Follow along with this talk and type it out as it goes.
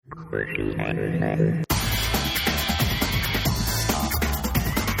Hello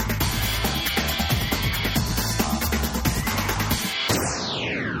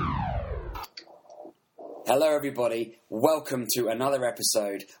everybody, welcome to another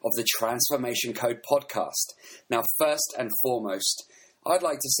episode of the Transformation Code podcast. Now first and foremost, I'd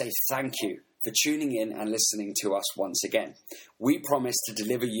like to say thank you for tuning in and listening to us once again. We promise to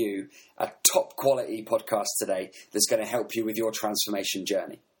deliver you a top quality podcast today that's going to help you with your transformation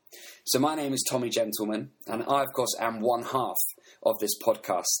journey. So my name is Tommy Gentleman and I of course am one half of this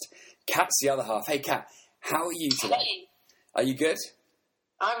podcast. Kat's the other half. Hey Kat, how are you today? Hey. Are you good?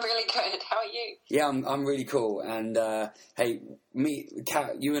 I'm really good. How are you? Yeah, I'm really cool. And hey,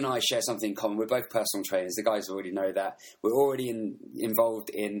 Kat, you and I share something in common. We're both personal trainers. The guys already know that. We're already involved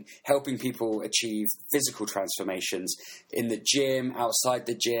in helping people achieve physical transformations in the gym, outside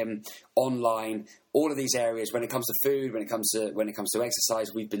the gym, online. All of these areas. When it comes to food, when it comes to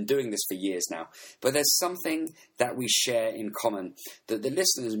exercise, we've been doing this for years now. But there's something that we share in common that the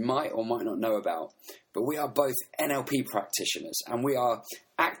listeners might or might not know about. But we are both N.L.P practitioners, and we are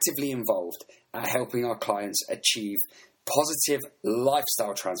actively involved at helping our clients achieve positive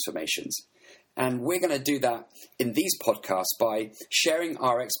lifestyle transformations. And we're going to do that in these podcasts by sharing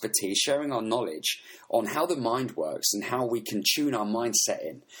our expertise, sharing our knowledge on how the mind works and how we can tune our mindset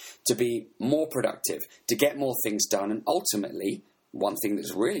in to be more productive, to get more things done, and ultimately, one thing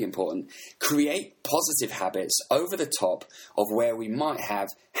that's really important, create positive habits over the top of where we might have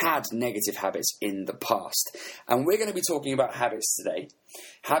had negative habits in the past. And we're going to be talking about habits today.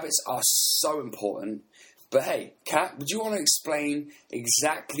 Habits are so important. But hey, Kat, would you want to explain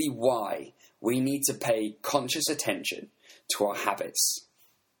exactly why we need to pay conscious attention to our habits?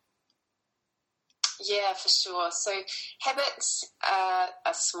 Yeah, for sure. So habits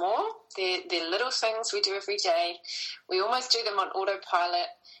are small. They're little things we do every day. We almost do them on autopilot,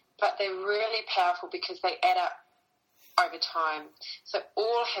 but they're really powerful because they add up over time. So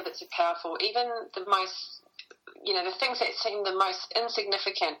all habits are powerful, even the most, the things that seem the most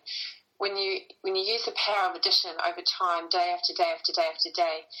insignificant. When you use the power of addition over time, day after day after day after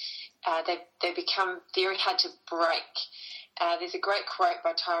day, they become very hard to break. There's a great quote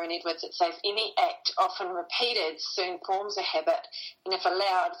by Tyrone Edwards that says, "Any act often repeated soon forms a habit, and if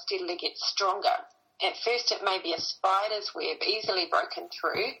allowed, steadily gets stronger. At first it may be a spider's web easily broken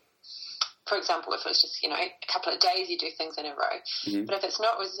through." For example, if it's just, a couple of days you do things in a row. Mm-hmm. But if it's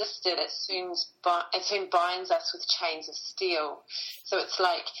not resisted, it soon binds us with chains of steel. So it's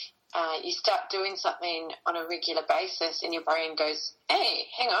like you start doing something on a regular basis and your brain goes, hey,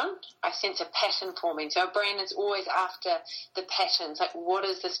 hang on, I sense a pattern forming. So our brain is always after the patterns, like what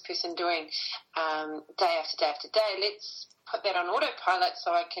is this person doing day after day after day? Let's put that on autopilot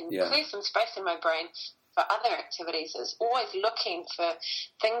so I can clear some space in my brain for other activities. It's always looking for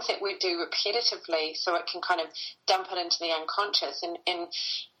things that we do repetitively so it can kind of dump it into the unconscious. And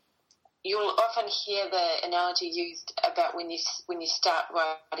you'll often hear the analogy used about when you start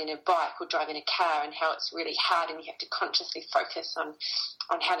riding a bike or driving a car and how it's really hard and you have to consciously focus on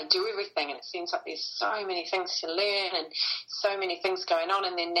how to do everything, and it seems like there's so many things to learn and so many things going on,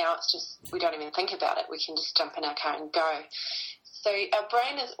 and then now it's just we don't even think about it. We can just jump in our car and go. So our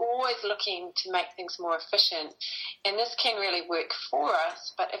brain is always looking to make things more efficient, and this can really work for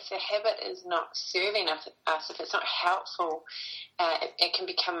us, but if the habit is not serving us, if it's not helpful, it can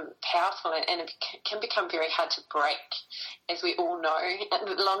become powerful and it can become very hard to break, as we all know. And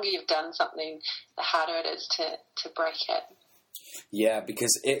the longer you've done something, the harder it is to break it. Yeah,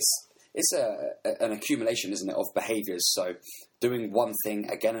 because it's an accumulation, isn't it, of behaviours. So doing one thing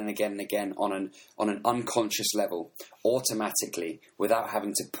again and again and again on an unconscious level, automatically, without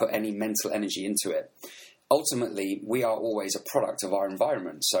having to put any mental energy into it. Ultimately, we are always a product of our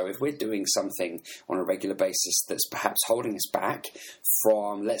environment. So if we're doing something on a regular basis that's perhaps holding us back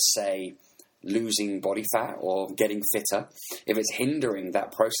from, let's say, losing body fat or getting fitter, if it's hindering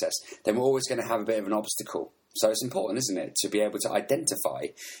that process, then we're always going to have a bit of an obstacle. So it's important, isn't it, to be able to identify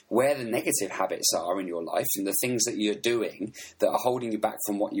where the negative habits are in your life and the things that you're doing that are holding you back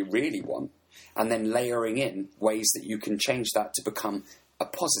from what you really want, and then layering in ways that you can change that to become a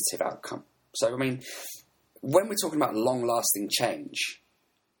positive outcome. So, I mean, when we're talking about long-lasting change,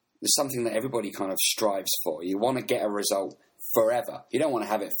 it's something that everybody kind of strives for. You want to get a result forever. You don't want to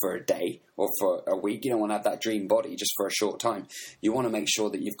have it for a day or for a week. You don't want to have that dream body just for a short time. You want to make sure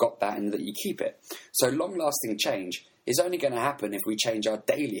that you've got that and that you keep it. So long-lasting change is only going to happen if we change our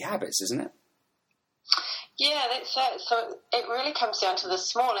daily habits, isn't it? Yeah, that's it. So it really comes down to the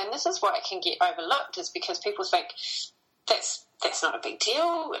small, and this is why it can get overlooked, is because people think that's not a big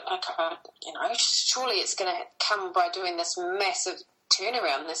deal. Like, surely it's going to come by doing this massive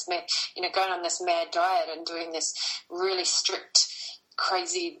turnaround, this mad, going on this mad diet and doing this really strict,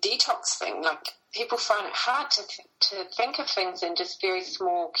 crazy detox thing. Like, people find it hard to think of things in just very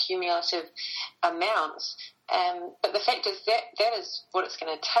small cumulative amounts. But the fact is that is what it's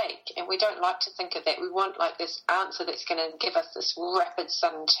going to take, and we don't like to think of that. We want like this answer that's going to give us this rapid,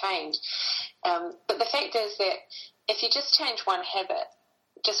 sudden change. But the fact is that if you just change one habit,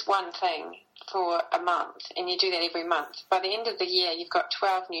 just one thing for a month, and you do that every month, by the end of the year you've got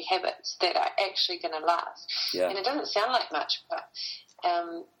 12 new habits that are actually going to last. Yeah. And it doesn't sound like much, but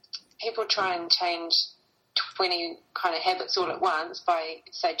people try and change 20 kind of habits all at once by,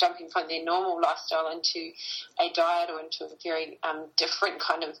 say, jumping from their normal lifestyle into a diet or into a very different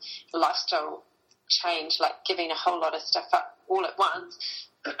kind of lifestyle change, like giving a whole lot of stuff up all at once.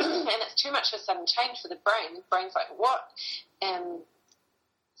 And it's too much of a sudden change for the brain. The brain's like, what?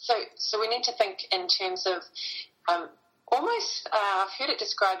 So we need to think in terms of almost, I've heard it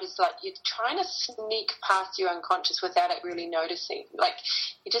described as like you're trying to sneak past your unconscious without it really noticing. Like,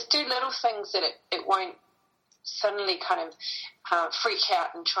 you just do little things that it won't suddenly kind of freak out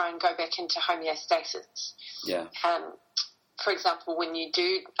and try and go back into homeostasis. Yeah. For example, when you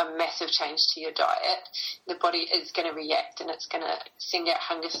do a massive change to your diet, the body is going to react and it's going to send out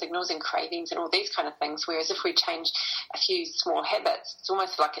hunger signals and cravings and all these kind of things. Whereas if we change a few small habits, it's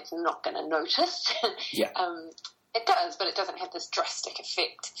almost like it's not going to notice. Yeah. It does, but it doesn't have this drastic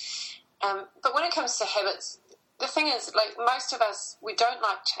effect. But when it comes to habits, the thing is, like, most of us, we don't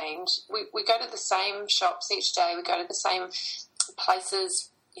like change. We go to the same shops each day. We go to the same places.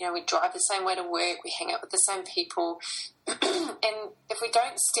 We drive the same way to work. We hang out with the same people. And if we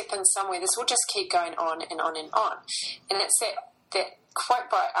don't step in somewhere, this will just keep going on and on and on. And it's that quote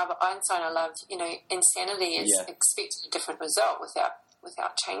by Albert Einstein I love, insanity is expecting a different result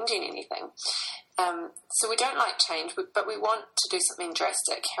without changing anything. So we don't like change, but we want to do something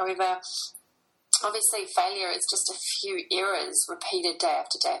drastic. However, obviously failure is just a few errors repeated day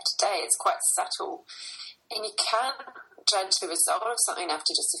after day after day. It's quite subtle. And you can't judge the result of something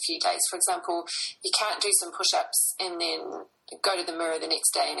after just a few days. For example, you can't do some push-ups and then go to the mirror the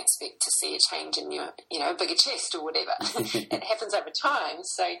next day and expect to see a change in your, bigger chest or whatever. It happens over time.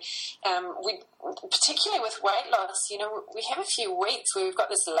 So we, particularly with weight loss, we have a few weeks where we've got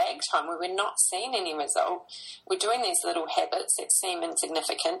this lag time where we're not seeing any result. We're doing these little habits that seem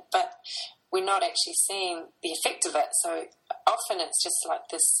insignificant, but we're not actually seeing the effect of it. So often it's just like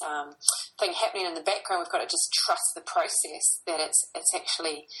this thing happening in the background. We've got to just trust the process that it's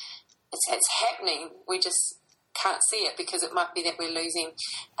actually happening. We just can't see it because it might be that we're losing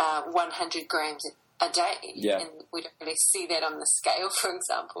 100 grams a day. Yeah. And we don't really see that on the scale, for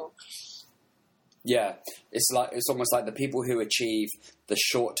example. Yeah, it's almost like the people who achieve the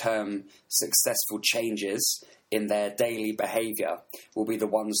short-term successful changes in their daily behavior will be the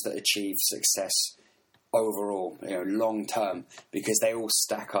ones that achieve success overall, long-term, because they all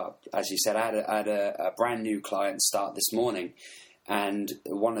stack up. As you said, I had a brand new client start this morning, and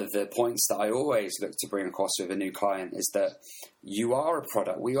one of the points that I always look to bring across with a new client is that you are a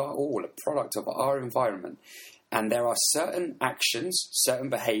product. We are all a product of our environment. And there are certain actions, certain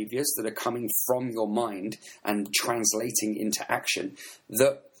behaviors that are coming from your mind and translating into action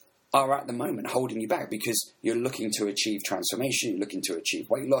that are at the moment holding you back because you're looking to achieve transformation, you're looking to achieve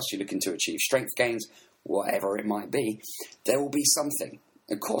weight loss, you're looking to achieve strength gains, whatever it might be. There will be something.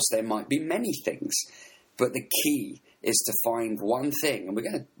 Of course, there might be many things, but the key is to find one thing, and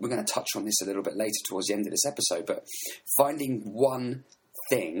we're going to touch on this a little bit later towards the end of this episode, but finding one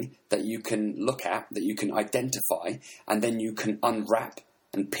thing that you can look at, that you can identify, and then you can unwrap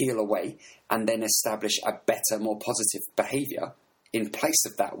and peel away and then establish a better, more positive behavior in place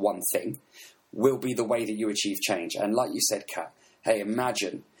of that one thing will be the way that you achieve change. And like you said, Kat, hey,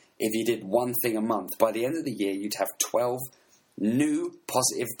 imagine if you did one thing a month. By the end of the year, you'd have 12 new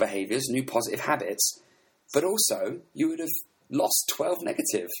positive behaviors, new positive habits, but also you would have lost 12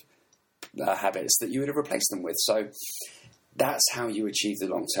 negative habits that you would have replaced them with. So that's how you achieve the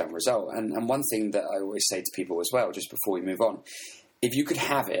long-term result. And one thing that I always say to people as well, just before we move on, if you could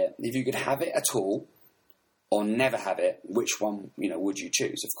have it at all or never have it, which one, would you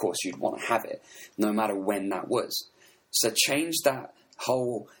choose? Of course, you'd want to have it, no matter when that was. So change that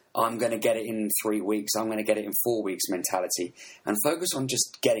whole, I'm going to get it in 3 weeks, I'm going to get it in 4 weeks mentality, and focus on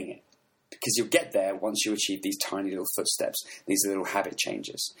just getting it. Because you'll get there once you achieve these tiny little footsteps, these little habit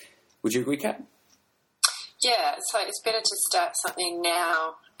changes. Would you agree, Kat? Yeah, so it's better to start something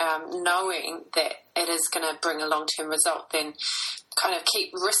now, knowing that it is going to bring a long-term result than kind of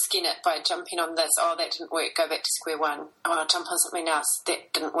keep risking it by jumping on this, that didn't work, go back to square one. Oh, I'll jump on something else,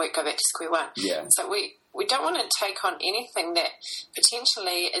 that didn't work, go back to square one. Yeah. So we we don't want to take on anything that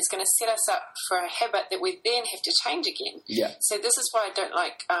potentially is going to set us up for a habit that we then have to change again. Yeah. So this is why I don't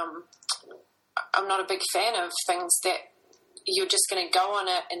like, I'm not a big fan of things that you're just going to go on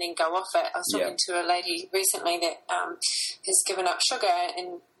it and then go off it. I was talking to a lady recently that has given up sugar,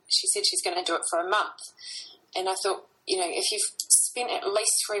 and she said she's going to do it for a month. And I thought, if you've spent at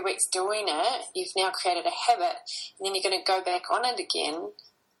least 3 weeks doing it, you've now created a habit, and then you're going to go back on it again.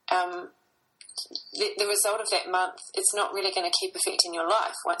 The result of that month, it's not really going to keep affecting your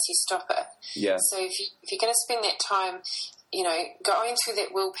life once you stop it. Yeah. So if you're going to spend that time, going through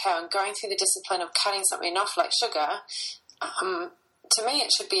that willpower and going through the discipline of cutting something off like sugar, to me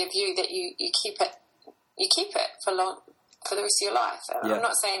it should be a view that you keep it for the rest of your life. Yeah. I'm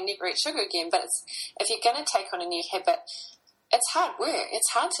not saying never eat sugar again, but if you're going to take on a new habit, it's hard work. It's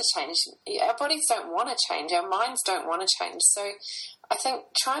hard to change. Our bodies don't want to change. Our minds don't want to change. So I think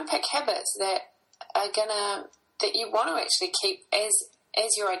try and pick habits that you want to actually keep as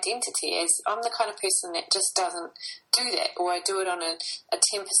your identity. As I'm the kind of person that just doesn't do that, or I do it on a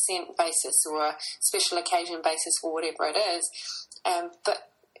 10% basis or a special occasion basis or whatever it is. But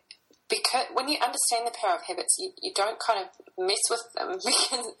because when you understand the power of habits, you don't kind of mess with them,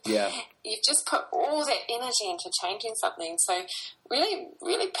 because you've just put all that energy into changing something. So really,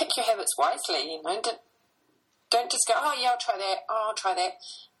 really pick your habits wisely. Don't just go, oh yeah, I'll try that. Oh, I'll try that.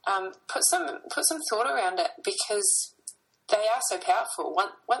 Put some thought around it, because they are so powerful.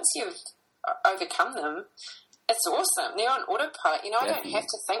 Once you've overcome them, it's awesome. They're on autopilot. I don't have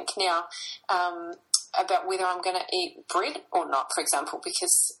to think now about whether I'm going to eat bread or not, for example,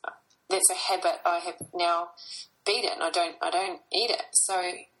 because that's a habit I have now beaten. I don't eat it. So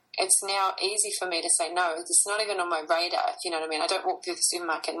it's now easy for me to say no. It's not even on my radar, if you know what I mean. I don't walk through the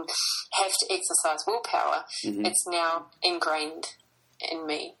supermarket and have to exercise willpower. Mm-hmm. It's now ingrained in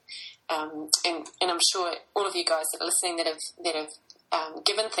me. And I'm sure all of you guys that are listening that have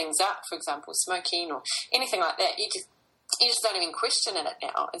given things up, for example, smoking or anything like that, you just don't even question it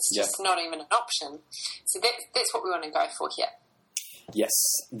now. It's just not even an option. So that's what we want to go for here. Yes,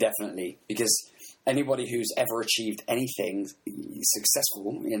 definitely. Because anybody who's ever achieved anything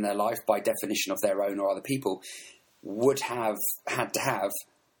successful in their life, by definition of their own or other people, would have had to have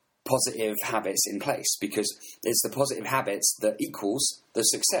positive habits in place, because it's the positive habits that equals the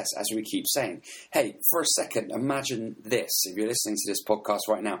success, as we keep saying. Hey, for a second, imagine this. If you're listening to this podcast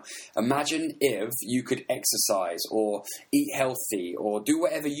right now, imagine if you could exercise or eat healthy or do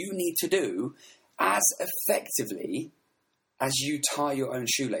whatever you need to do as effectively as you tie your own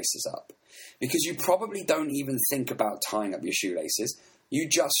shoelaces up. Because you probably don't even think about tying up your shoelaces. You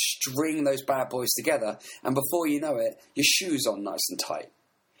just string those bad boys together, and before you know it, your shoe's on nice and tight.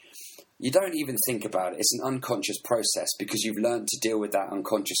 You don't even think about it. It's an unconscious process, because you've learned to deal with that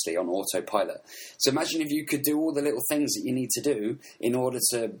unconsciously on autopilot. So imagine if you could do all the little things that you need to do in order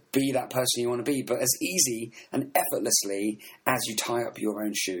to be that person you want to be, but as easy and effortlessly as you tie up your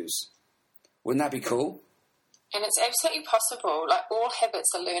own shoes. Wouldn't that be cool? And it's absolutely possible. Like, all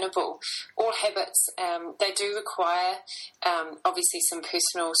habits are learnable. All habits, they do require, obviously, some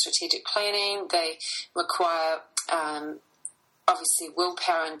personal strategic planning. They require, obviously,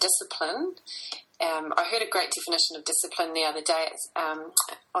 willpower and discipline. I heard a great definition of discipline the other day.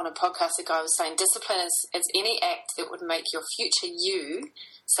 On a podcast, a guy was saying discipline is any act that would make your future you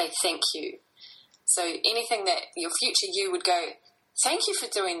say thank you. So anything that your future you would go, thank you for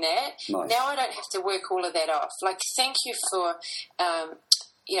doing that. Nice. Now I don't have to work all of that off. Like, thank you for,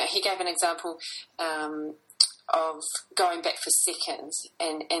 he gave an example of going back for seconds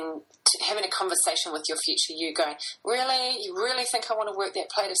and having a conversation with your future you, going, really? You really think I want to work that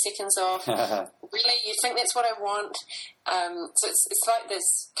plate of seconds off? Really? You think that's what I want? So it's like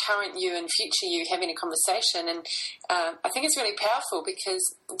this current you and future you having a conversation. And I think it's really powerful,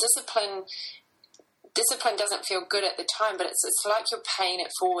 because discipline doesn't feel good at the time, but it's like you're paying it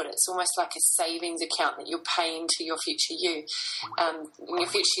forward. It's almost like a savings account that you're paying to your future you. And your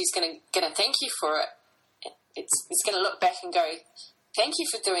future you's going to thank you for it. It's going to look back and go, thank you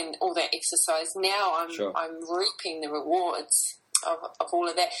for doing all that exercise. Now I'm reaping the rewards of all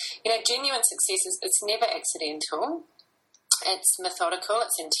of that. Genuine success it's never accidental. It's methodical,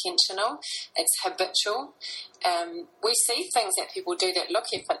 it's intentional, it's habitual. We see things that people do that look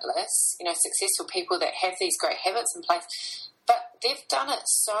effortless, successful people that have these great habits in place, but they've done it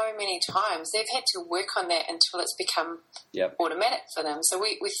so many times. They've had to work on that until it's become automatic for them. So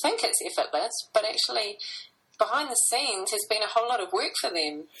we think it's effortless, but actually behind the scenes has been a whole lot of work for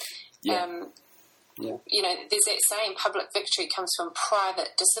them. There's that saying, public victory comes from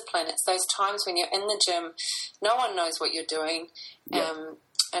private discipline. It's those times when you're in the gym, no one knows what you're doing.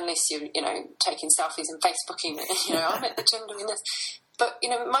 unless you're, taking selfies and Facebooking, I'm at the gym doing this. But,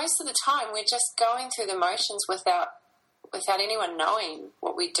 most of the time we're just going through the motions without anyone knowing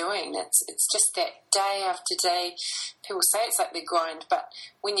what we're doing. It's just that day after day. People say it's like the grind, but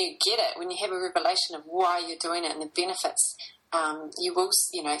when you get it, when you have a revelation of why you're doing it and the benefits, you will,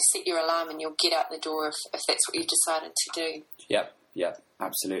 set your alarm and you'll get out the door if that's what you've decided to do. Yep,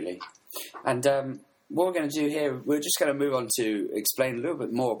 absolutely. And what we're going to do here, we're just going to move on to explain a little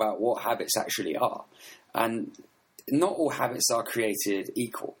bit more about what habits actually are. And not all habits are created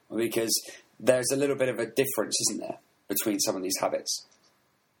equal, because there's a little bit of a difference, isn't there, between some of these habits?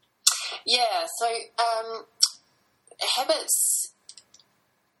 Yeah, so habits,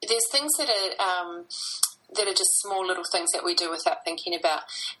 there's things that are just small little things that we do without thinking about,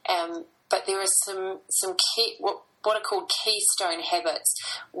 but there are some key, what are called keystone habits,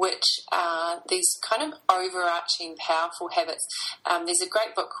 which are these kind of overarching, powerful habits. There's a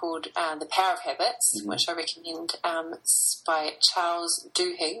great book called The Power of Habits, which I recommend. It's by Charles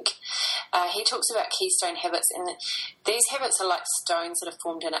Duhigg. He talks about keystone habits, and these habits are like stones that are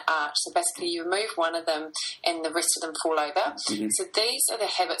formed in an arch. So basically you remove one of them and the rest of them fall over. So these are the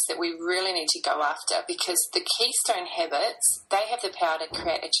habits that we really need to go after, because the keystone habits, they have the power to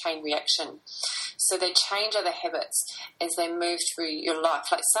create a chain reaction. So they change other habits as they move through your life.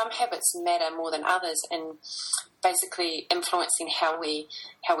 Like some habits matter more than others in basically influencing how we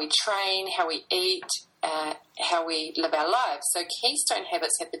train, how we eat, how we live our lives. So keystone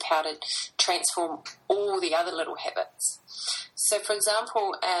habits have the power to transform all the other little habits. So for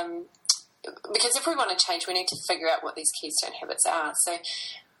example, because if we want to change, we need to figure out what these keystone habits are. So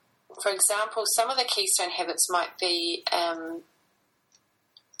for example, some of the keystone habits might be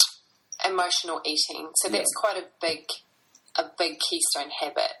emotional eating. So that's quite a big keystone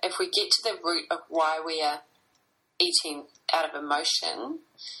habit. If we get to the root of why we are eating out of emotion,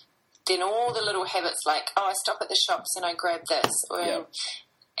 then all the little habits like, I stop at the shops and I grab this, or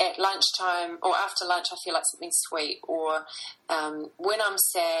at lunchtime or after lunch I feel like something sweet, or when I'm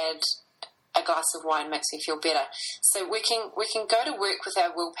sad, a glass of wine makes me feel better. So we can go to work with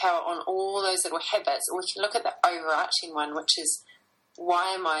our willpower on all those little habits, or we can look at the overarching one, which is,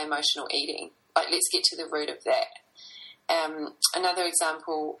 why am I emotional eating? Like, let's get to the root of that. Another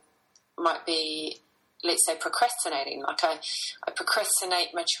example might be, let's say, procrastinating. Like I procrastinate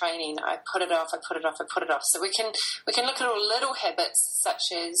my training. I put it off. So we can look at all little habits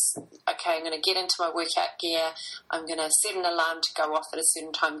such as, okay, I'm going to get into my workout gear. I'm going to set an alarm to go off at a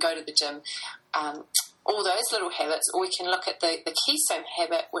certain time, go to the gym. All those little habits. Or we can look at the keystone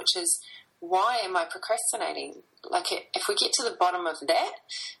habit, which is, why am I procrastinating? Like, if we get to the bottom of that,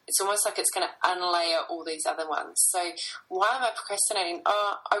 it's almost like it's going to unlayer all these other ones. So why am I procrastinating?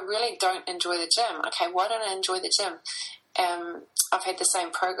 Oh, I really don't enjoy the gym. Okay, why don't I enjoy the gym? I've had the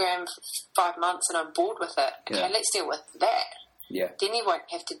same program for 5 months and I'm bored with it. Okay, let's deal with that. Yeah. Then you won't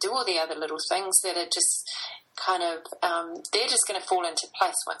have to do all the other little things that are just kind of, they're just going to fall into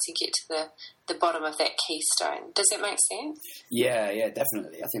place once you get to the bottom of that keystone. Does that make sense? Yeah,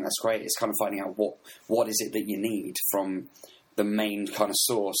 definitely. I think that's great. It's kind of finding out what is it that you need from the main kind of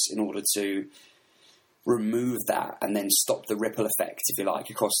source in order to remove that and then stop the ripple effect, if you like,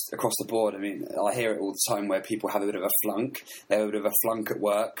 across the board. I mean, I hear it all the time where people have a bit of a flunk. They have a bit of a flunk at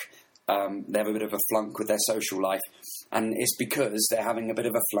work. They have a bit of a flunk with their social life. And it's because they're having a bit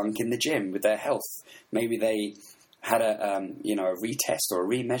of a flunk in the gym with their health. Maybe they had a retest or a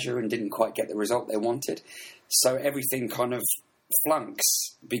remeasure and didn't quite get the result they wanted. So everything kind of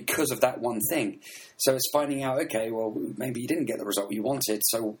flunks because of that one thing. So it's finding out, okay, well, maybe you didn't get the result you wanted.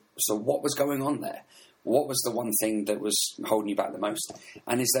 So what was going on there? What was the one thing that was holding you back the most?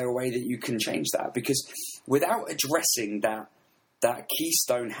 And is there a way that you can change that? Because without addressing that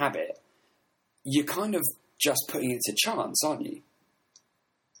keystone habit, you're kind of just putting it to chance, aren't you?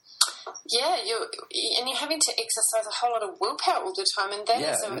 Yeah, you're having to exercise a whole lot of willpower all the time, and that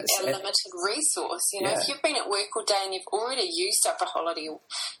is a limited resource. If you've been at work all day and you've already used up a whole lot of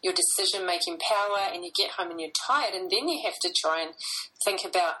your decision-making power, and you get home and you're tired, and then you have to try and think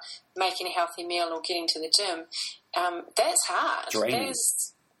about making a healthy meal or getting to the gym, that's hard. Draining. That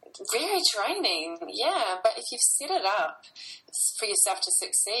is very draining, yeah. But if you've set it up for yourself to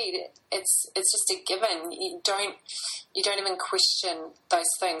succeed, it's just a given. You don't even question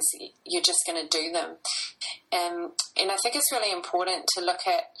those things. You're just going to do them. And I think it's really important to look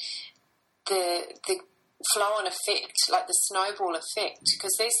at the flow and effect, like the snowball effect,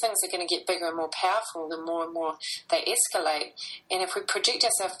 because these things are going to get bigger and more powerful the more and more they escalate. And if we project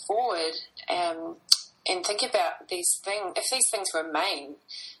ourselves forward and think about these things, if these things remain,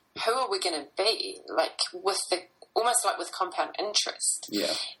 who are we going to be? Like with almost like with compound interest.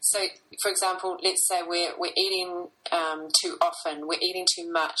 Yeah. So, for example, let's say we're eating too often, we're eating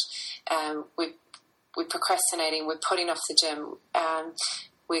too much, we're procrastinating, we're putting off the gym,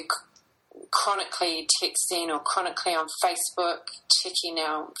 we're chronically texting or chronically on Facebook, checking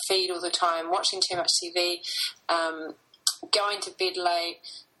our feed all the time, watching too much TV, going to bed late,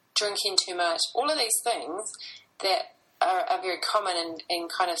 drinking too much, all of these things that are very common and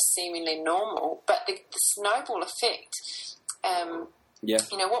kind of seemingly normal, but the snowball effect,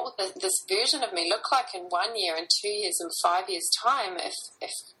 you know, what will this version of me look like in 1 year, in 2 years, in 5 years' time if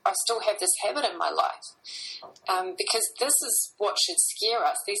I still have this habit in my life? Because this is what should scare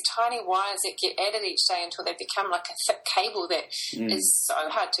us, these tiny wires that get added each day until they become like a thick cable that is so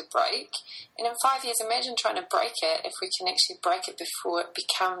hard to break. And in 5 years, imagine trying to break it, if we can actually break it before it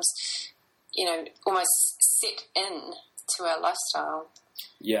becomes, you know, almost set in to our lifestyle.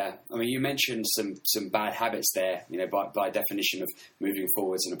 Yeah, I mean, you mentioned some bad habits there. You know, by definition of moving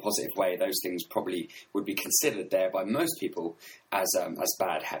forwards in a positive way, those things probably would be considered there by most people as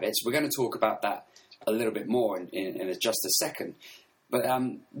bad habits. We're going to talk about that a little bit more in just a second. But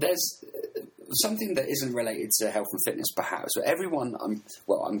there's something that isn't related to health and fitness, perhaps. So everyone,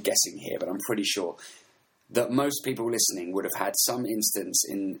 I'm guessing here, but I'm pretty sure that most people listening would have had some instance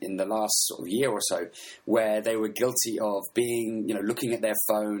in the last sort of year or so where they were guilty of being, you know, looking at their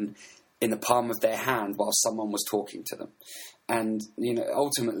phone in the palm of their hand while someone was talking to them. And, you know,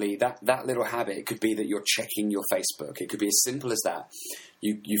 ultimately that little habit, it could be that you're checking your Facebook. It could be as simple as that.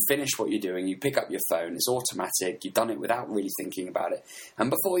 You finish what you're doing, you pick up your phone, it's automatic, you've done it without really thinking about it.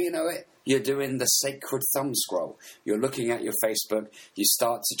 And before you know it, you're doing the sacred thumb scroll. You're looking at your Facebook, you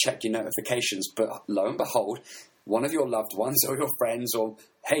start to check your notifications, but lo and behold, one of your loved ones or your friends or,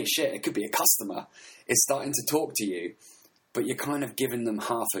 hey, shit, it could be a customer, is starting to talk to you, but you're kind of giving them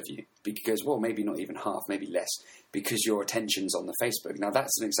half of you because, well, maybe not even half, maybe less, because your attention's on the Facebook. Now,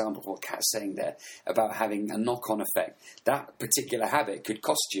 that's an example of what Kat's saying there about having a knock-on effect. That particular habit could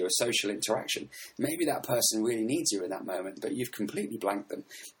cost you a social interaction. Maybe that person really needs you in that moment, but you've completely blanked them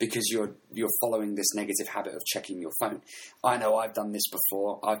because you're following this negative habit of checking your phone. I know I've done this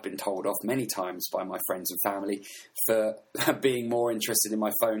before. I've been told off many times by my friends and family for being more interested in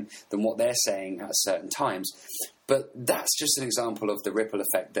my phone than what they're saying at certain times. But that's just an example of the ripple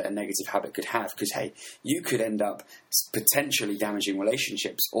effect that a negative habit could have because, hey, you could end up potentially damaging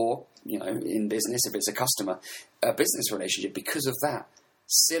relationships or, you know, in business, if it's a customer, a business relationship because of that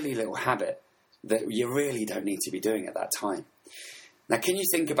silly little habit that you really don't need to be doing at that time. Now, can you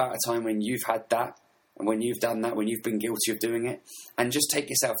think about a time when you've had that and when you've done that, when you've been guilty of doing it, and just take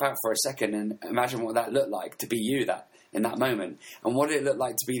yourself out for a second and imagine what that looked like to be you that in that moment, and what did it look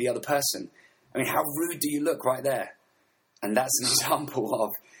like to be the other person? I mean, how rude do you look right there? And that's an example of,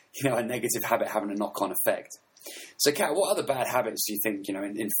 you know, a negative habit having a knock-on effect. So, Kat, what other bad habits do you think, you know,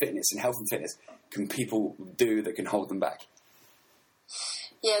 in fitness, in health and fitness, can people do that can hold them back?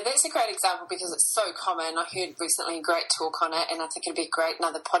 Yeah, that's a great example because it's so common. I heard recently a great talk on it, and I think it'd be great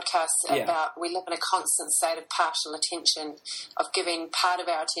another podcast about we live in a constant state of partial attention, of giving part of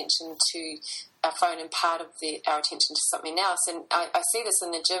our attention to our phone and part of our attention to something else. And I see this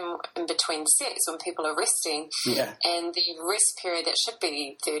in the gym in between sets when people are resting, and the rest period that should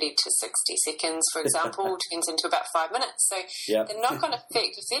be 30 to 60 seconds, for example, turns into about 5 minutes. So the knock-on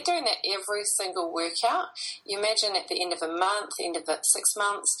effect, if they're doing that every single workout, you imagine at the end of a month, end of 6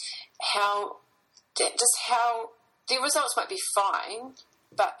 months, how their results might be fine,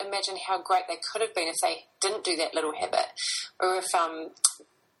 but imagine how great they could have been if they didn't do that little habit. Or if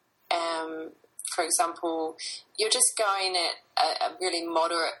for example, you're just going at a really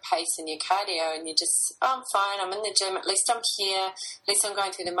moderate pace in your cardio and you're just, oh, I'm fine, I'm in the gym, at least I'm here, at least I'm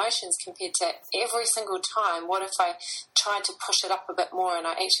going through the motions, compared to every single time, what if I tried to push it up a bit more and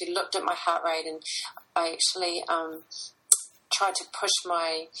I actually looked at my heart rate and I actually tried to push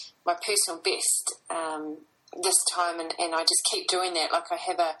my personal best this time and I just keep doing that. Like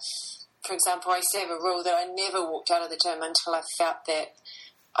for example, I used to have a rule that I never walked out of the gym until I felt that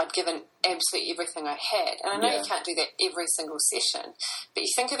I'd given absolutely everything I had. And I know you can't do that every single session, but you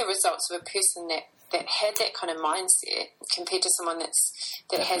think of the results of a person that had that kind of mindset compared to someone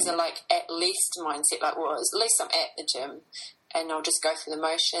that has a at least mindset, like, well, at least I'm at the gym and I'll just go through the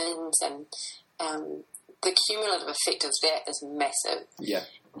motions, and the cumulative effect of that is massive. Yeah.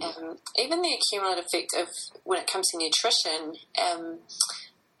 Even the cumulative effect of, when it comes to nutrition,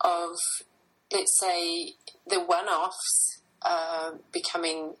 of, let's say, the one-offs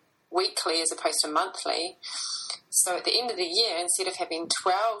becoming weekly as opposed to monthly. So at the end of the year, instead of having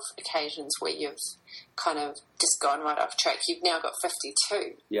 12 occasions where you've kind of just gone right off track, you've now got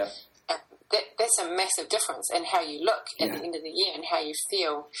 52. Yeah. that's a massive difference in how you look at the end of the year and how you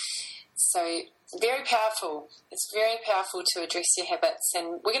feel. So very powerful. It's very powerful to address your habits,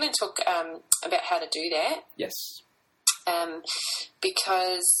 and we're going to talk about how to do that. Yes.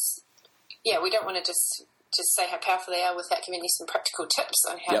 Because we don't want to just say how powerful they are without giving you some practical tips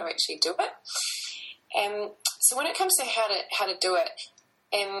on how to actually do it. So when it comes to how to do it,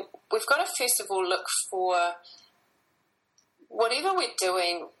 we've got to first of all look for whatever we're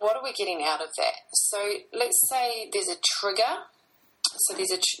doing, what are we getting out of that? So let's say there's a trigger. So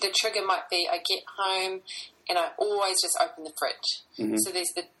the trigger might be I get home and I always just open the fridge. Mm-hmm. So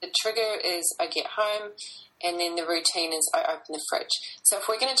there's the trigger is I get home, and then the routine is I open the fridge. So if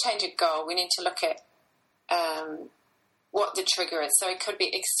we're going to change a goal, we need to look at what the trigger is. So it could be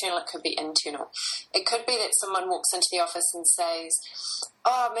external, it could be internal. It could be that someone walks into the office and says,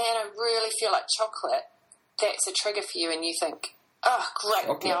 "Oh man, I really feel like chocolate." That's a trigger for you, and you think, "Oh, great,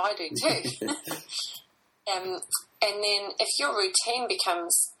 chocolate. Now I do too." And then if your routine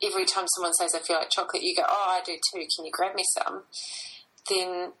becomes every time someone says, "I feel like chocolate," you go, "Oh, I do too. Can you grab me some?"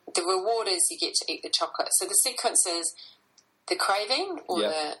 Then the reward is you get to eat the chocolate. So the sequence is the craving or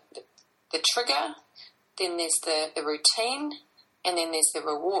the trigger, then there's the routine, and then there's the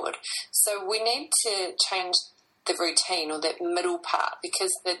reward. So we need to change the routine or that middle part,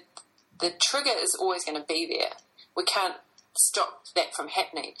 because the trigger is always going to be there. We can't stop that from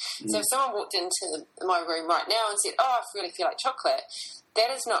happening. So if someone walked into my room right now and said, "Oh, I really feel like chocolate," that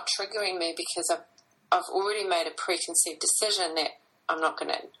is not triggering me, because I've already made a preconceived decision that I'm not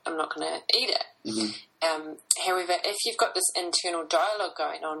gonna eat it. Mm-hmm. However, if you've got this internal dialogue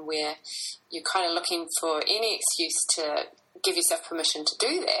going on where you're kind of looking for any excuse to give yourself permission to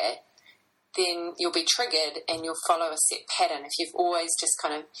do that, then you'll be triggered and you'll follow a set pattern. If you've always just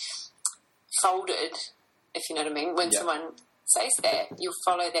kind of folded, if you know what I mean, when someone says that, you'll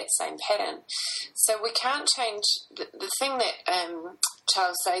follow that same pattern. So we can't change. The thing that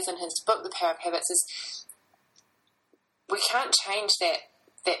Charles says in his book, The Power of Habits, is we can't change that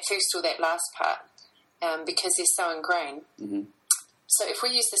first or that last part because they're so ingrained. Mm-hmm. So if we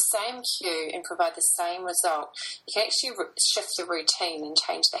use the same cue and provide the same result, you can actually shift the routine and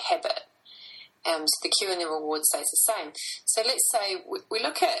change the habit. So the cue and the reward stays the same. So let's say we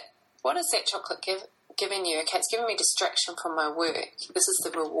look at, what is that chocolate giving you? Okay, it's giving me distraction from my work. This is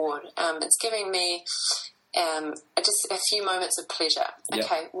the reward. It's giving me just a few moments of pleasure.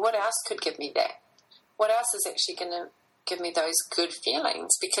 Okay, what else could give me that? What else is actually going to give me those good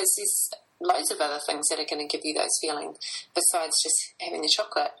feelings? Because there's loads of other things that are going to give you those feelings besides just having the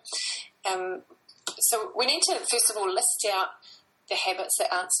chocolate. So we need to, first of all, list out the habits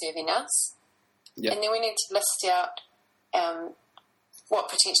that aren't serving us. Yep. And then we need to list out what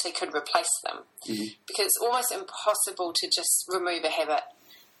potentially could replace them. Mm-hmm. Because it's almost impossible to just remove a habit.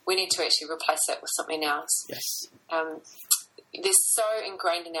 We need to actually replace it with something else. Yes. They're so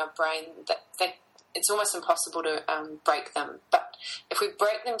ingrained in our brain that it's almost impossible to break them. But if we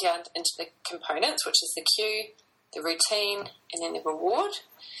break them down into the components, which is the cue, the routine, and then the reward,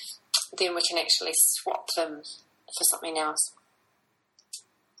 then we can actually swap them for something else.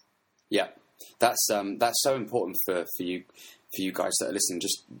 Yeah, that's so important for you guys that are listening.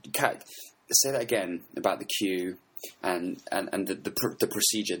 Just say that again about the cue and the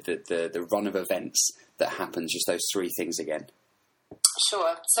procedure, the run of events that happens. Just those three things again.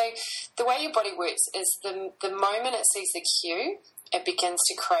 Sure. So the way your body works is the moment it sees the cue, it begins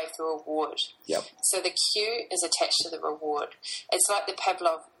to crave the reward. Yep. So the cue is attached to the reward. It's like the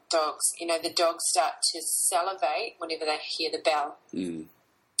Pavlov dogs. You know, the dogs start to salivate whenever they hear the bell. Mm.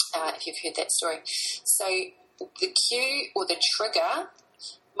 If you've heard that story. So the cue or the trigger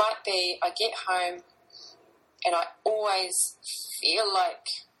might be, I get home and I always feel like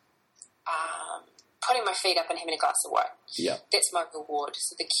putting my feet up and having a glass of wine. Yeah. That's my reward.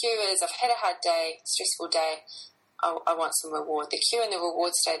 So the cue is, I've had a hard day, stressful day, I want some reward. The cue and the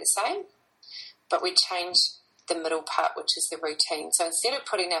reward stay the same, but we change the middle part, which is the routine. So instead of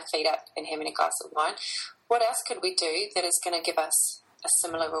putting our feet up and having a glass of wine, what else could we do that is going to give us a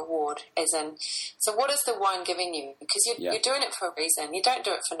similar reward? As in, so what is the wine giving you? Because you're doing it for a reason. You don't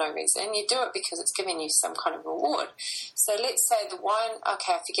do it for no reason. You do it because it's giving you some kind of reward. So let's say the wine,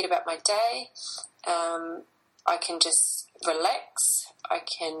 okay, I forget about my day. I can just relax. I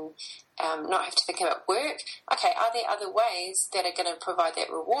can not have to think about work. Okay, are there other ways that are going to provide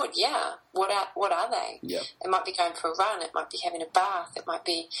that reward? Yeah. What are they? Yep. It might be going for a run. It might be having a bath. It might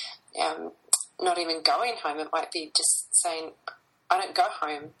be not even going home. It might be just saying, I don't go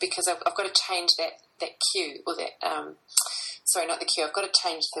home because I've got to change that cue or that. sorry, not the cue, I've got to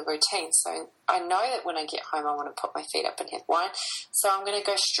change the routine. So I know that when I get home I want to put my feet up and have wine. So I'm going to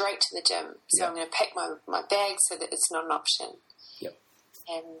go straight to the gym. So I'm going to pack my bag so that it's not an option. Yep.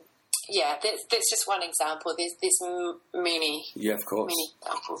 And yeah, that's just one example. There's many. Yeah, of course. Many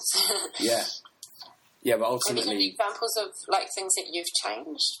examples. Yeah. Yeah, but ultimately... Have you got any examples of like things that you've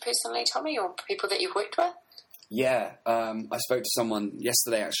changed personally, Tommy, or people that you've worked with? Yeah, I spoke to someone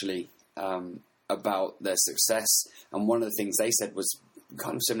yesterday actually about their success, and one of the things they said was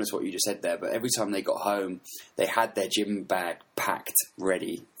kind of similar to what you just said there, but every time they got home, they had their gym bag packed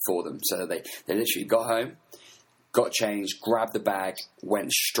ready for them. So they literally got home, got changed, grabbed the bag,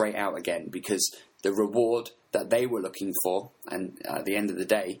 went straight out again, because the reward that they were looking for, and at the end of the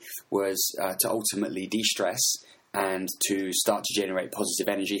day, was to ultimately de-stress and to start to generate positive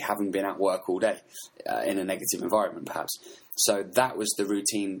energy, having been at work all day in a negative environment, perhaps. So that was the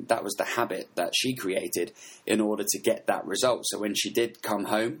routine, that was the habit that she created in order to get that result. So when she did come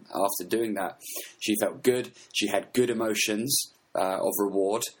home after doing that, she felt good, she had good emotions of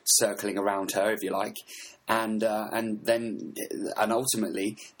reward circling around her, if you like. And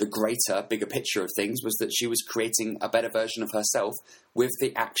ultimately, the greater, bigger picture of things was that she was creating a better version of herself with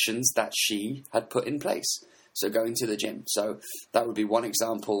the actions that she had put in place. So going to the gym. So that would be one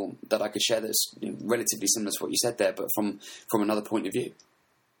example that I could share that's relatively similar to what you said there, but from another point of view.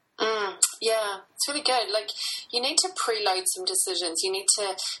 Yeah, it's really good. Like, you need to preload some decisions. You need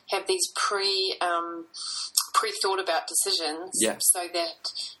to have these pre-thought about decisions, so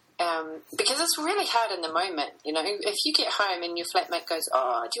that because it's really hard in the moment. If you get home and your flatmate goes,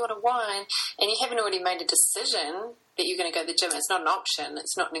 "Oh, do you want a wine?" and you haven't already made a decision that you're going to go to the gym, it's not an option,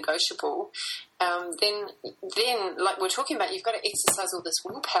 it's not negotiable, then like we're talking about, you've got to exercise all this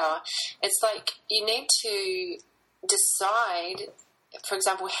willpower. It's like you need to decide, for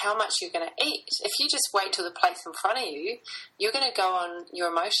example, how much you're going to eat. If you just wait till the plate's in front of you, you're going to go on your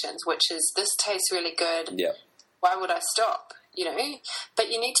emotions, which is, this tastes really good, why would I stop? But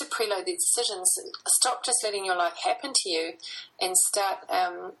you need to preload these decisions. Stop just letting your life happen to you and start,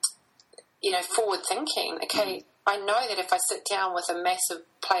 forward thinking. Okay, I know that if I sit down with a massive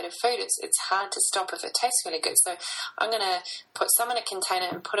plate of food, it's hard to stop if it tastes really good. So I'm going to put some in a container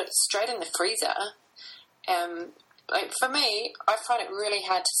and put it straight in the freezer. Like for me, I find it really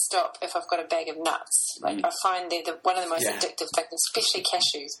hard to stop if I've got a bag of nuts. Like I find they're one of the most addictive things, especially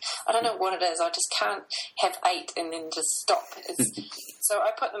cashews. I don't know what it is. I just can't have 8 and then just stop. So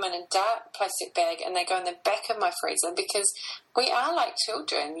I put them in a dark plastic bag and they go in the back of my freezer, because we are like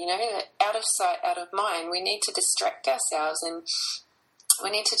children, out of sight, out of mind. We need to distract ourselves, and we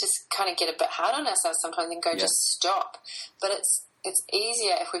need to just kind of get a bit hard on ourselves sometimes and go, just stop. But it's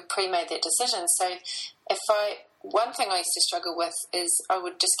easier if we've pre-made that decision. So one thing I used to struggle with is I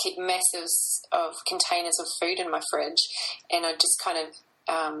would just keep masses of containers of food in my fridge, and I'd just kind of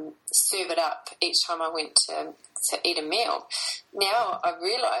serve it up each time I went to eat a meal. Now I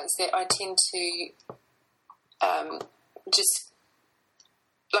realise that I tend to just,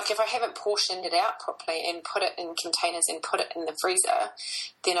 like, if I haven't portioned it out properly and put it in containers and put it in the freezer,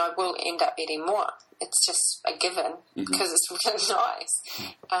 then I will end up eating more. It's just a given, because it's really nice.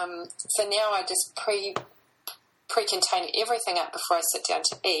 So now I just pre-contain everything up before I sit down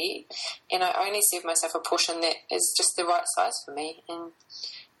to eat, and I only serve myself a portion that is just the right size for me. And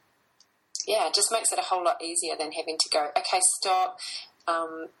it just makes it a whole lot easier than having to go, okay, stop,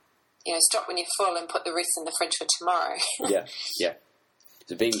 stop when you're full and put the rest in the fridge for tomorrow. Yeah.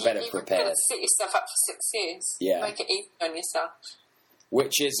 So being better prepared. Set yourself up for success. Yeah. Make it easy on yourself.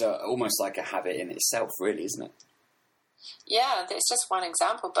 Which is almost like a habit in itself, really, isn't it? Yeah, that's just one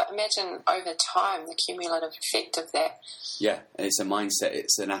example, but imagine over time the cumulative effect of that. Yeah, and it's a mindset,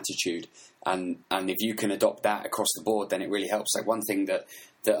 it's an attitude, and if you can adopt that across the board, then it really helps. Like one thing that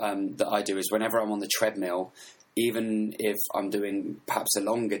I do is whenever I'm on the treadmill, even if I'm doing perhaps a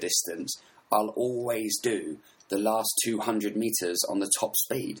longer distance, I'll always do the last 200 meters on the top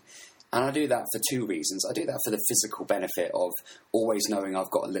speed. And I do that for 2 reasons. I do that for the physical benefit of always knowing I've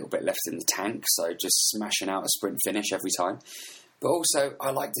got a little bit left in the tank, so just smashing out a sprint finish every time. But also,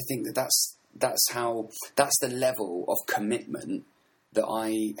 I like to think that that's the level of commitment that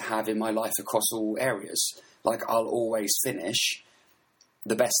I have in my life across all areas. Like, I'll always finish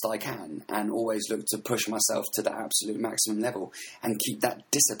the best I can and always look to push myself to the absolute maximum level and keep that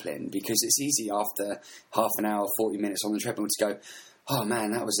discipline, because it's easy after half an hour, 40 minutes on the treadmill to go, oh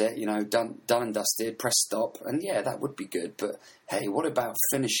man, that was it, done and dusted, press stop, and yeah, that would be good, but hey, what about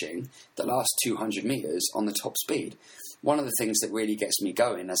finishing the last 200 metres on the top speed? One of the things that really gets me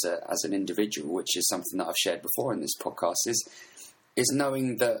going as an individual, which is something that I've shared before in this podcast, is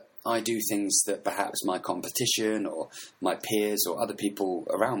knowing that I do things that perhaps my competition or my peers or other people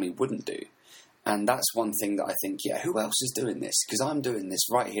around me wouldn't do. And that's one thing that I think, who else is doing this? Because I'm doing this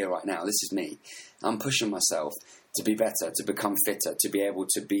right here, right now. This is me. I'm pushing myself to be better, to become fitter, to be able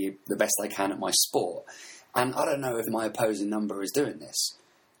to be the best I can at my sport. And I don't know if my opposing number is doing this.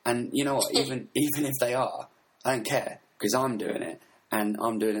 And you know what? Even if they are, I don't care, because I'm doing it. And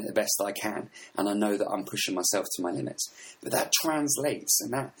I'm doing it the best I can. And I know that I'm pushing myself to my limits. But that translates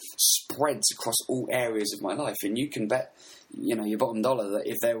and that spreads across all areas of my life. And you can bet, your bottom dollar that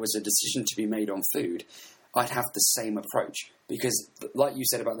if there was a decision to be made on food, I'd have the same approach. Because like you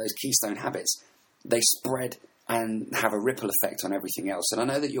said about those keystone habits, they spread and have a ripple effect on everything else. And I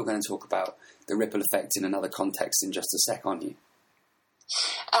know that you're going to talk about the ripple effect in another context in just a sec, aren't you?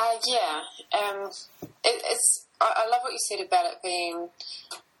 I love what you said about it being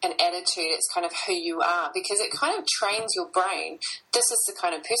an attitude. It's kind of who you are, because it kind of trains your brain. This is the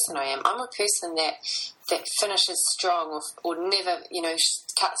kind of person I am. I'm a person that finishes strong or never,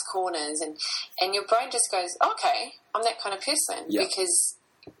 cuts corners. And your brain just goes, okay, I'm that kind of person because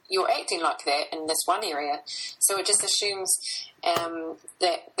you're acting like that in this one area. So it just assumes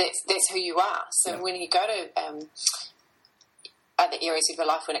that's who you are. So when you go to other areas of your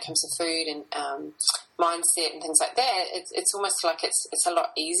life when it comes to food and mindset and things like that, it's almost like it's a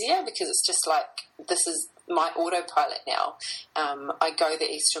lot easier, because it's just like, this is my autopilot now. I go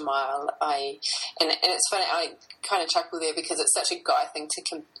the extra mile. And it's funny, I kind of chuckle there because it's such a guy thing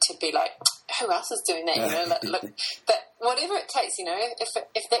to be like, who else is doing that? Look, but whatever it takes,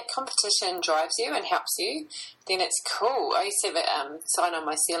 if that competition drives you and helps you, then it's cool. I used to have a sign on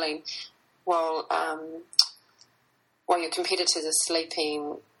my ceiling, while your competitors are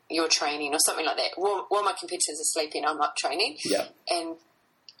sleeping, you're training, or something like that. While my competitors are sleeping, I'm not training. Yeah. And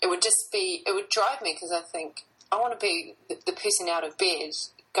it would drive me, because I think I want to be the person out of bed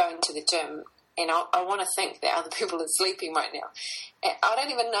going to the gym, and I want to think that other people are sleeping right now. And I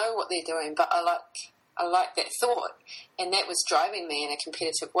don't even know what they're doing, but I like that thought, and that was driving me in a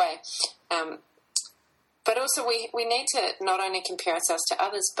competitive way. But also we need to not only compare ourselves to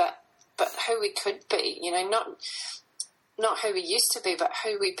others, but who we could be. Not who we used to be, but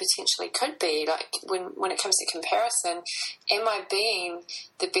who we potentially could be. Like when it comes to comparison, am I being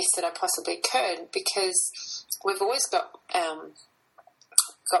the best that I possibly could? Because we've always got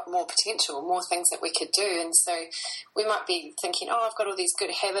more potential, more things that we could do. And so we might be thinking, I've got all these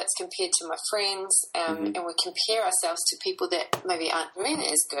good habits compared to my friends, and we compare ourselves to people that maybe aren't doing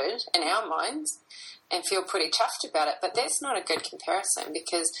as good in our minds, and feel pretty chuffed about it. But that's not a good comparison,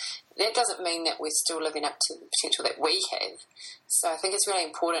 because that doesn't mean that we're still living up to the potential that we have. So I think it's really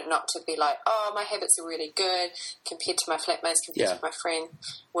important not to be like, my habits are really good compared to my flatmates, compared to my friend,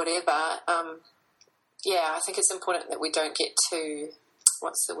 whatever. I think it's important that we don't get too,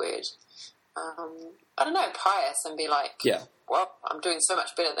 what's the word? I don't know, pious, and be like, well, I'm doing so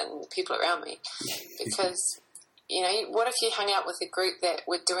much better than the people around me. Because, what if you hung out with a group that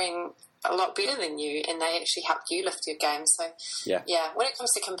were doing a lot better than you, and they actually helped you lift your game? So when it comes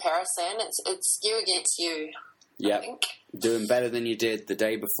to comparison, it's you against you. I think. Doing better than you did the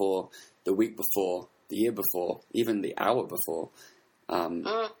day before, the week before, the year before, even the hour before.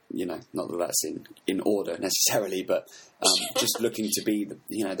 Not that that's in order necessarily, but just looking to be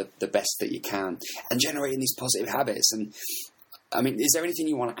the best that you can, and generating these positive habits. And I mean, is there anything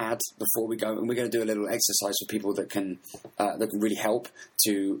you want to add before we go? And we're going to do a little exercise for people that can really help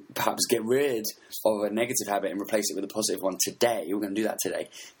to perhaps get rid of a negative habit and replace it with a positive one today. We're going to do that today.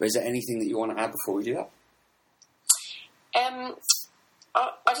 But is there anything that you want to add before we do that?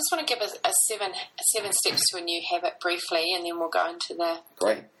 I just want to give a seven steps to a new habit briefly, and then we'll go into the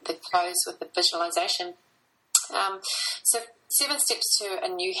close with the visualization. So 7 steps to a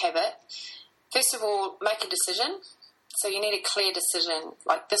new habit. First of all, make a decision. So you need a clear decision,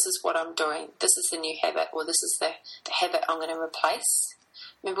 like, this is what I'm doing, this is the new habit, or this is the habit I'm going to replace.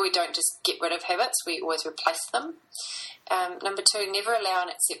 Remember, we don't just get rid of habits, we always replace them. Number 2, never allow an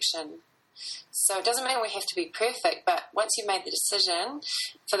exception. So it doesn't mean we have to be perfect, but once you've made the decision,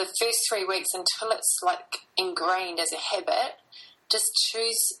 for the first 3 weeks, until it's like ingrained as a habit, just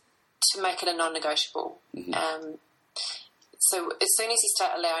choose to make it a non-negotiable. So as soon as you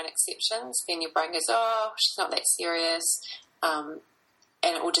start allowing exceptions, then your brain goes, she's not that serious, and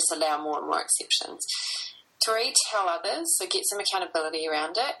it will just allow more and more exceptions. 3, tell others, so get some accountability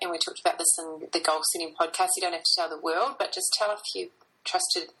around it, and we talked about this in the goal setting podcast. You don't have to tell the world, but just tell a few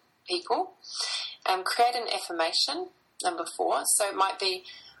trusted people. Create an affirmation, number 4. So it might be,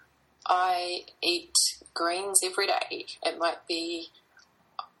 I eat greens every day. It might be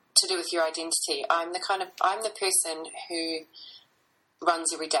to do with your identity. I'm the person who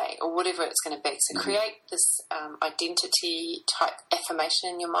runs every day or whatever it's going to be. So create this identity type affirmation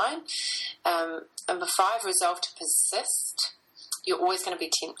in your mind. Number 5, resolve to persist. You're always going to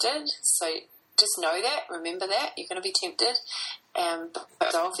be tempted. So just know that, remember that, you're going to be tempted. But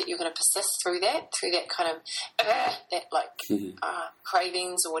resolve that you're going to persist through that kind of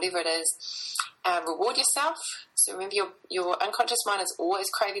cravings or whatever it is. Reward yourself. So remember, your unconscious mind is always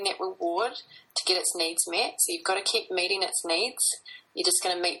craving that reward to get its needs met. So you've got to keep meeting its needs. You're just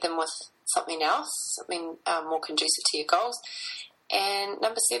going to meet them with something else, something more conducive to your goals. And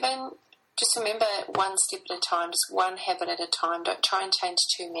number 7, just remember, one step at a time, just one habit at a time. Don't try and change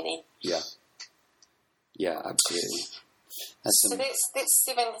too many. Yeah, absolutely. That's 7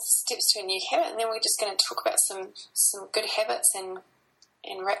 steps to a new habit, and then we're just going to talk about some good habits and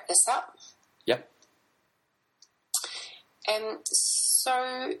wrap this up. Yep.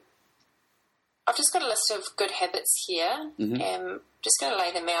 So I've just got a list of good habits here. Just going to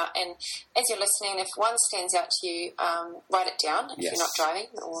lay them out, and as you're listening, if one stands out to you, write it down. If you're not driving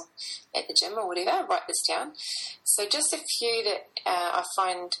or at the gym or whatever, write this down. So just a few that I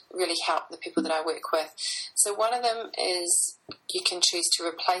find really help the people that I work with. So one of them is you can choose to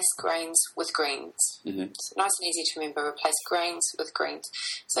replace grains with greens. It's nice and easy to remember, replace grains with greens.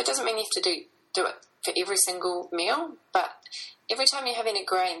 So it doesn't mean you have to do it for every single meal, but every time you're having a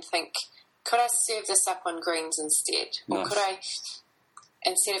grain, think, could I serve this up on greens instead? Or could I,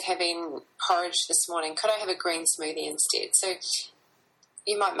 instead of having porridge this morning, could I have a green smoothie instead? So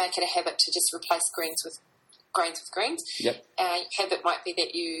you might make it a habit to just replace grains with greens. Yep. Habit might be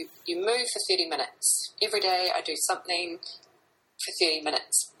that you move for 30 minutes. Every day I do something for 30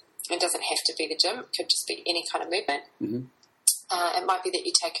 minutes. It doesn't have to be the gym. It could just be any kind of movement. It might be that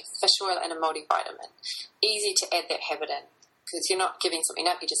you take a fish oil and a multivitamin. Easy to add that habit in, because you're not giving something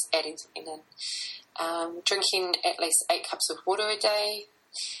up, you're just adding something in. Drinking at least 8 cups of water a day,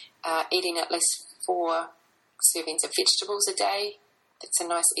 eating at least 4 servings of vegetables a day. That's a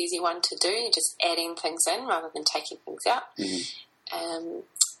nice, easy one to do. You're just adding things in rather than taking things out.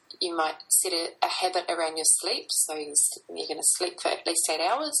 You might set a habit around your sleep, so you're going to sleep for at least 8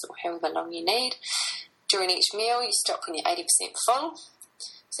 hours or however long you need. During each meal, you stop when you're 80% full.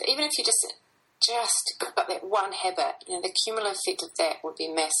 So even if you just got that one habit, the cumulative effect of that would be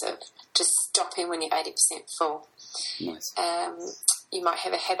massive. Just stopping when you're 80% full. Nice. You might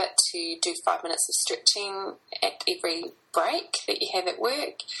have a habit to do 5 minutes of stretching at every break that you have at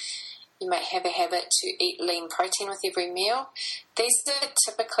work. You might have a habit to eat lean protein with every meal. These are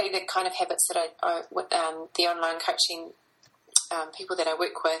typically the kind of habits that the online coaching people that I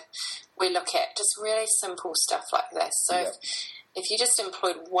work with, we look at just really simple stuff like this. So if you just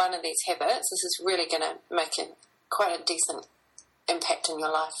employed one of these habits, this is really going to make quite a decent impact in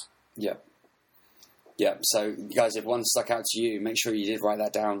your life. Yeah. So, guys, if one stuck out to you, make sure you did write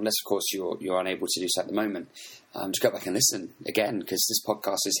that down. Unless, of course, you're unable to do so at the moment. Just go back and listen again, because this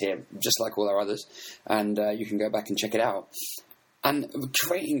podcast is here just like all our others, and you can go back and check it out. And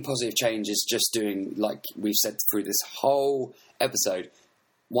creating positive change is just doing, like we've said through this whole episode,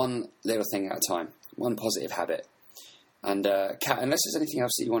 one little thing at a time, one positive habit. And, Kat, unless there's anything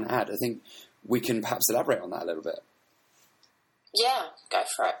else that you want to add, I think we can perhaps elaborate on that a little bit. Yeah, go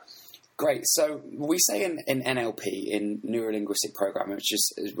for it. Great. So we say in N.L.P, in Neuro-Linguistic Programming, which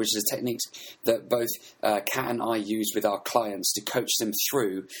is a technique that both Kat and I use with our clients to coach them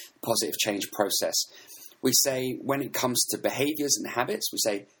through the positive change process. We say, when it comes to behaviors and habits, we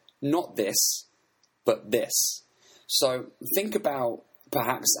say, not this, but this. So think about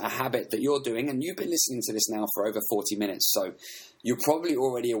perhaps a habit that you're doing, and you've been listening to this now for over 40 minutes, so you're probably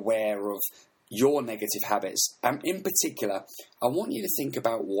already aware of your negative habits. And in particular, I want you to think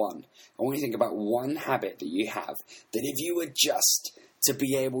about one. I want you to think about one habit that you have, that if you were just to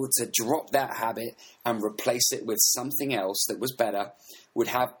be able to drop that habit and replace it with something else that was better, would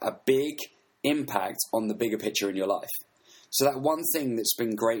have a big impact on the bigger picture in your life. So that one thing that's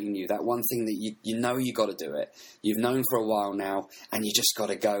been grating you, that one thing that you know you got to do it, you've known for a while now, and you just got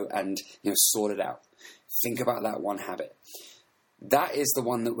to go and sort it out. Think about that one habit. That is the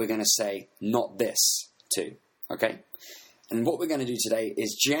one that we're going to say, not this, to, okay? And what we're going to do today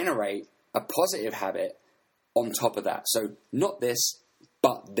is generate a positive habit on top of that. So not this,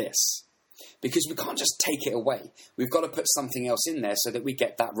 but this. Because we can't just take it away. We've got to put something else in there so that we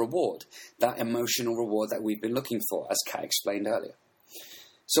get that reward, that emotional reward that we've been looking for, as Kat explained earlier.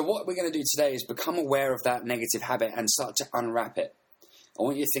 So what we're going to do today is become aware of that negative habit and start to unwrap it. I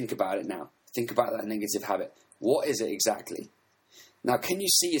want you to think about it now. Think about that negative habit. What is it exactly? Now, can you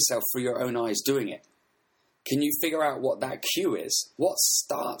see yourself through your own eyes doing it? Can you figure out what that cue is? What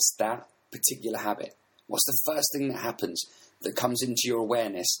starts that particular habit? What's the first thing that happens that comes into your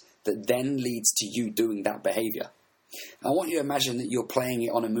awareness that then leads to you doing that behavior. I want you to imagine that you're playing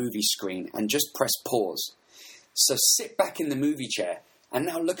it on a movie screen and just press pause. So sit back in the movie chair and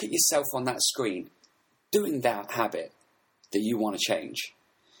now look at yourself on that screen doing that habit that you want to change.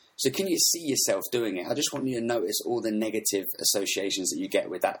 So can you see yourself doing it? I just want you to notice all the negative associations that you get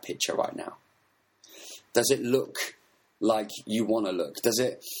with that picture right now. Does it look like you want to look? Does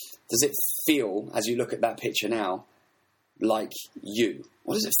it feel, as you look at that picture now, like you?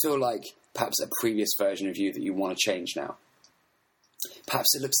 What does it feel like, perhaps a previous version of you that you want to change now?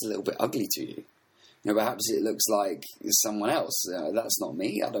 Perhaps it looks a little bit ugly to you. Perhaps it looks like someone else. That's not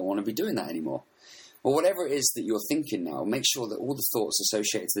me. I don't want to be doing that anymore. Or whatever it is that you're thinking now, make sure that all the thoughts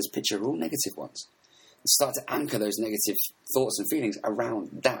associated to this picture are all negative ones. And start to anchor those negative thoughts and feelings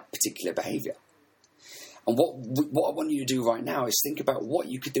around that particular behavior. And what I want you to do right now is think about what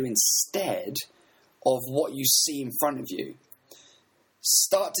you could do instead of what you see in front of you.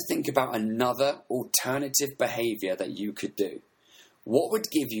 Start to think about another alternative behavior that you could do. What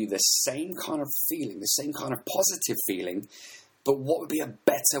would give you the same kind of feeling, the same kind of positive feeling, but what would be a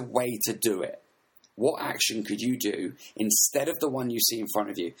better way to do it? What action could you do instead of the one you see in front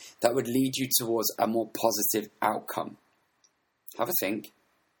of you that would lead you towards a more positive outcome? Have a think.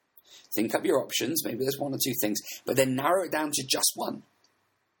 Think up your options. Maybe there's one or two things, but then narrow it down to just one.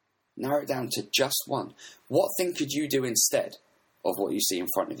 Narrow it down to just one. What thing could you do instead of what you see in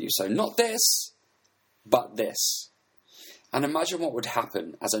front of you? So not this, but this. And imagine what would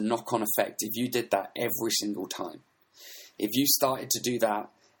happen as a knock-on effect if you did that every single time. If you started to do that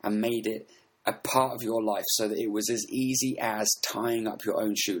and made it a part of your life so that it was as easy as tying up your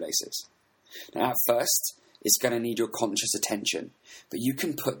own shoelaces. Now, at first, it's going to need your conscious attention, but you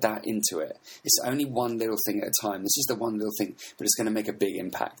can put that into it. It's only one little thing at a time. This is the one little thing, but it's going to make a big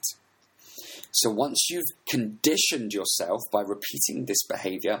impact. So once you've conditioned yourself by repeating this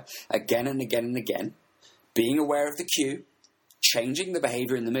behavior again and again and again, being aware of the cue, changing the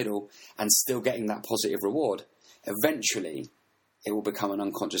behavior in the middle, and still getting that positive reward, eventually it will become an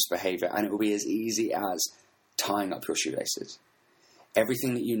unconscious behavior, and it will be as easy as tying up your shoelaces.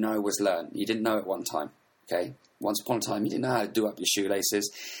 Everything that you know was learned. You didn't know it one time, okay? Once upon a time, you didn't know how to do up your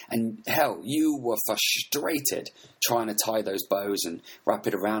shoelaces, and hell, you were frustrated trying to tie those bows and wrap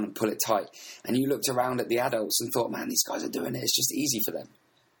it around and pull it tight, and you looked around at the adults and thought, man, these guys are doing it. It's just easy for them.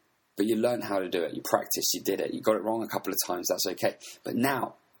 But you learned how to do it. You practiced. You did it. You got it wrong a couple of times. That's okay. But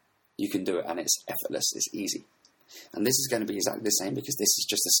now you can do it, and it's effortless. It's easy. And this is going to be exactly the same because this is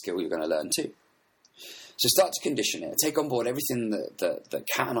just a skill you're going to learn too. So start to condition it. Take on board everything that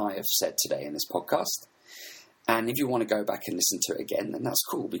Kat and I have said today in this podcast. And if you want to go back and listen to it again, then that's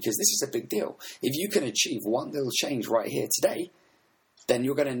cool because this is a big deal. If you can achieve one little change right here today, then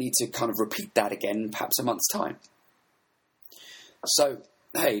you're going to need to kind of repeat that again in perhaps a month's time. So,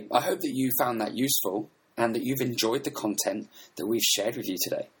 hey, I hope that you found that useful and that you've enjoyed the content that we've shared with you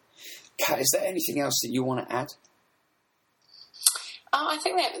today. Kat, is there anything else that you want to add? I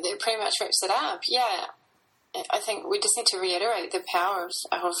think that pretty much wraps it up. Yeah, I think we just need to reiterate the power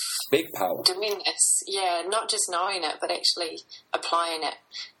of big power doing this. Yeah, not just knowing it, but actually applying it.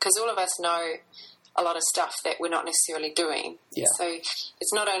 Because all of us know a lot of stuff that we're not necessarily doing. Yeah. So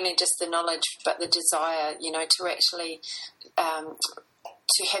it's not only just the knowledge, but the desire, to actually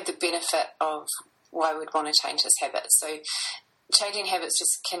to have the benefit of why we'd want to change this habit. So changing habits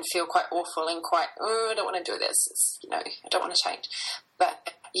just can feel quite awful and quite, I don't want to do this. I don't want to change.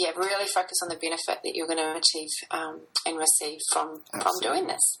 But yeah, really focus on the benefit that you're going to achieve and receive from doing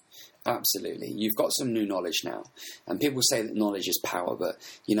this. Absolutely. You've got some new knowledge now. And people say that knowledge is power, but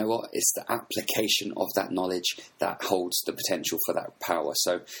you know what? It's the application of that knowledge that holds the potential for that power.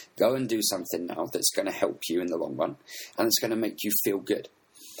 So go and do something now that's going to help you in the long run, and it's going to make you feel good.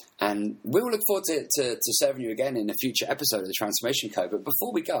 And we will look forward to serving you again in a future episode of the Transformation Code. But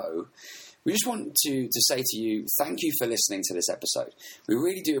before we go, we just want to say to you, thank you for listening to this episode. We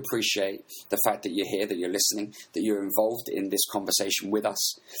really do appreciate the fact that you're here, that you're listening, that you're involved in this conversation with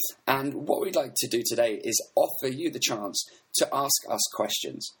us. And what we'd like to do today is offer you the chance to ask us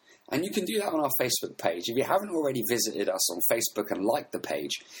questions. And you can do that on our Facebook page. If you haven't already visited us on Facebook and liked the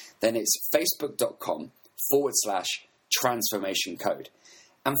page, then it's facebook.com/Transformation Code.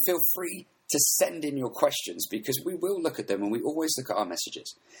 And feel free to send in your questions because we will look at them and we always look at our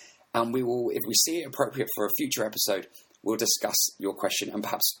messages. And we will, if we see it appropriate for a future episode, we'll discuss your question and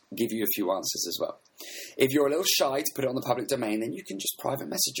perhaps give you a few answers as well. If you're a little shy to put it on the public domain, then you can just private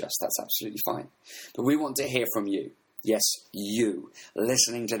message us. That's absolutely fine. But we want to hear from you. Yes, you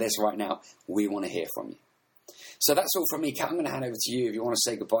listening to this right now, we want to hear from you. So that's all from me, Kat. I'm going to hand over to you if you want to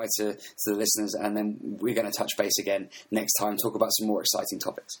say goodbye to the listeners, and then we're going to touch base again next time, talk about some more exciting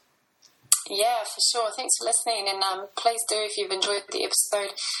topics. Yeah, for sure. Thanks for listening. And please do, if you've enjoyed the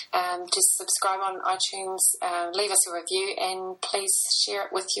episode, just subscribe on iTunes, leave us a review, and please share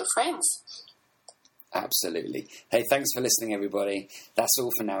it with your friends. Absolutely. Hey, thanks for listening, everybody. That's all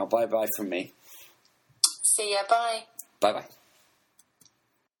for now. Bye-bye from me. See ya. Bye. Bye-bye.